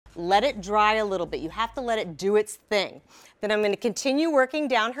let it dry a little bit. You have to let it do its thing. Then I'm going to continue working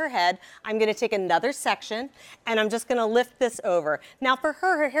down her head. I'm going to take another section and I'm just going to lift this over. Now for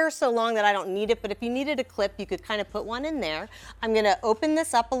her hair is so long that I don't need it, but if you needed a clip, you could kind of put one in there. I'm going to open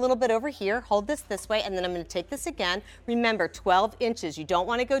this up a little bit over here, hold this way, and then I'm going to take this again. Remember, 12 inches. You don't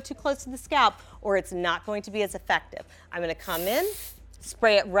want to go too close to the scalp or it's not going to be as effective. I'm going to come in,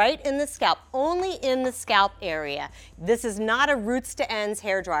 spray it right in the scalp, only in the scalp area. This is not a roots to ends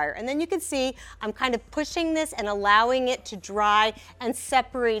hairdryer. And then you can see I'm kind of pushing this and allowing it to dry and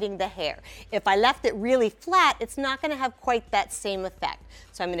separating the hair. If I left it really flat, it's not going to have quite that same effect.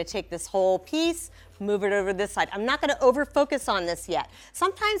 So I'm going to take this whole piece, move it over this side. I'm not going to over focus on this yet.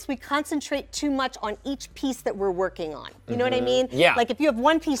 Sometimes we concentrate too much on each piece that we're working on. You know what I mean? Yeah. Like if you have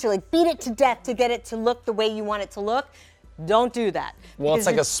one piece, you're like beat it to death to get it to look the way you want it to look. Don't do that. Well, it's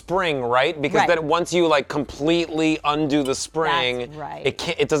like a spring, right? Because then once you like completely undo the spring,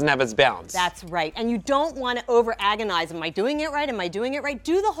 it doesn't have its balance. That's right. And you don't want to over agonize. Am I doing it right? Am I doing it right?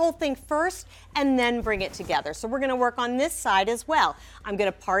 Do the whole thing first and then bring it together. So we're going to work on this side as well. I'm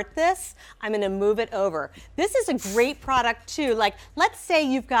going to part this. I'm going to move it over. This is a great product too. Like let's say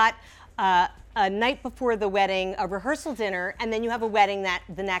you've got a night before the wedding, a rehearsal dinner, and then you have a wedding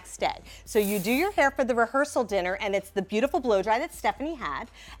the next day. So you do your hair for the rehearsal dinner, and it's the beautiful blow dry that Stephanie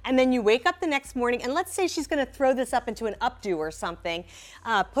had, and then you wake up the next morning, and let's say she's gonna throw this up into an updo or something,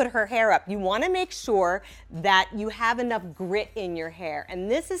 put her hair up. You wanna make sure that you have enough grit in your hair, and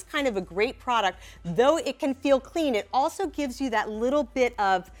this is kind of a great product. Though it can feel clean, it also gives you that little bit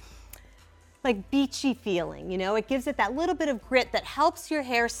of like beachy feeling, you know? It gives it that little bit of grit that helps your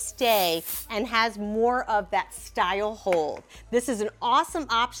hair stay and has more of that style hold. This is an awesome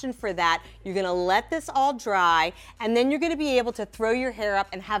option for that. You're gonna let this all dry and then you're gonna be able to throw your hair up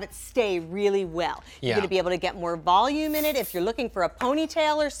and have it stay really well. You're gonna be able to get more volume in it. If you're looking for a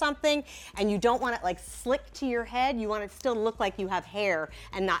ponytail or something and you don't want it like slick to your head, you want it still to look like you have hair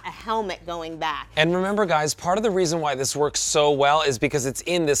and not a helmet going back. And remember guys, part of the reason why this works so well is because it's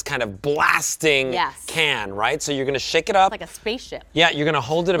in this kind of blasting can, right? So you're gonna shake it up. Like a spaceship. Yeah, you're gonna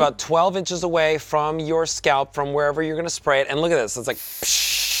hold it about 12 inches away from your scalp, from wherever you're gonna spray it. And look at this, it's like,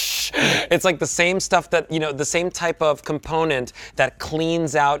 it's like the same stuff that, you know, the same type of component that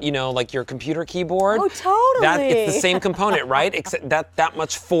cleans out, you know, like your computer keyboard. Oh, totally. It's the same component, right? Except that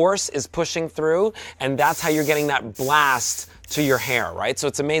much force is pushing through, and that's how you're getting that blast to your hair, right? So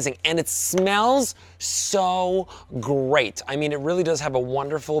it's amazing. And it smells so great. I mean, it really does have a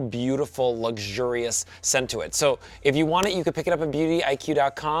wonderful, beautiful, luxurious scent to it. So if you want it, you can pick it up at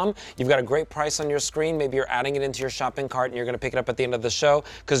beautyiq.com. You've got a great price on your screen. Maybe you're adding it into your shopping cart and you're gonna pick it up at the end of the show,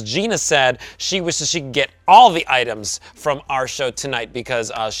 because Gina said she wishes she could get all the items from our show tonight because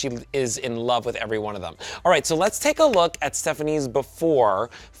she is in love with every one of them. All right, so let's take a look at Stephanie's before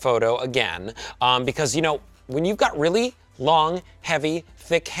photo again, because, you know, when you've got really long, heavy,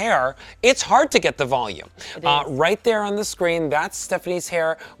 thick hair, it's hard to get the volume. Right there on the screen, that's Stephanie's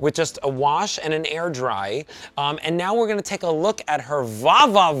hair with just a wash and an air dry. And now we're gonna take a look at her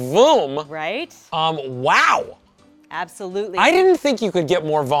va-va-voom. Right? Wow. Absolutely. I didn't think you could get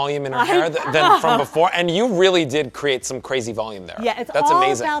more volume in her hair than from before, and you really did create some crazy volume there. Yeah, it's all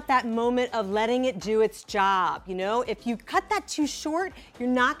about that moment of letting it do its job, you know? If you cut that too short, you're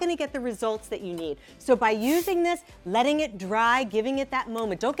not gonna get the results that you need. So by using this, letting it dry, giving it that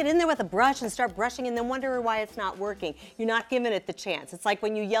moment. Don't get in there with a brush and start brushing and then wonder why it's not working. You're not giving it the chance. It's like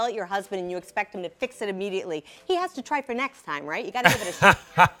when you yell at your husband and you expect him to fix it immediately. He has to try for next time, right? You gotta give it a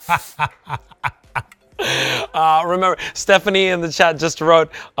shot. Remember, Stephanie in the chat just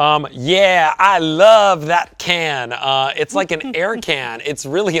wrote, yeah, I love that can. It's like an air can. It's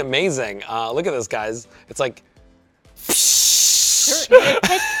really amazing. Look at this, guys. It's like, It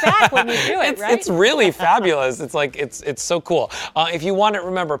kicks back when you do it, right? It's really fabulous. It's like, it's so cool. If you want it,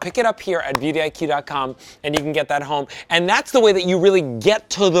 remember, pick it up here at beautyiq.com and you can get that home. And that's the way that you really get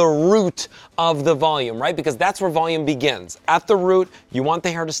to the root of the volume, right? Because that's where volume begins. At the root, you want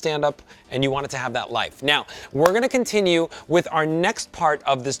the hair to stand up and you want it to have that life. Now, we're gonna continue with our next part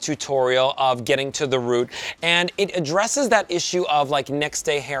of this tutorial of getting to the root, and it addresses that issue of like next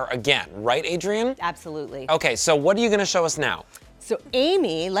day hair again, right, Adrienne? Absolutely. Okay, so what are you gonna show us now? So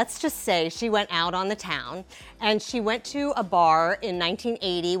Amy, let's just say she went out on the town and she went to a bar in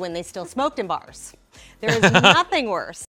 1980 when they still smoked in bars. There is nothing worse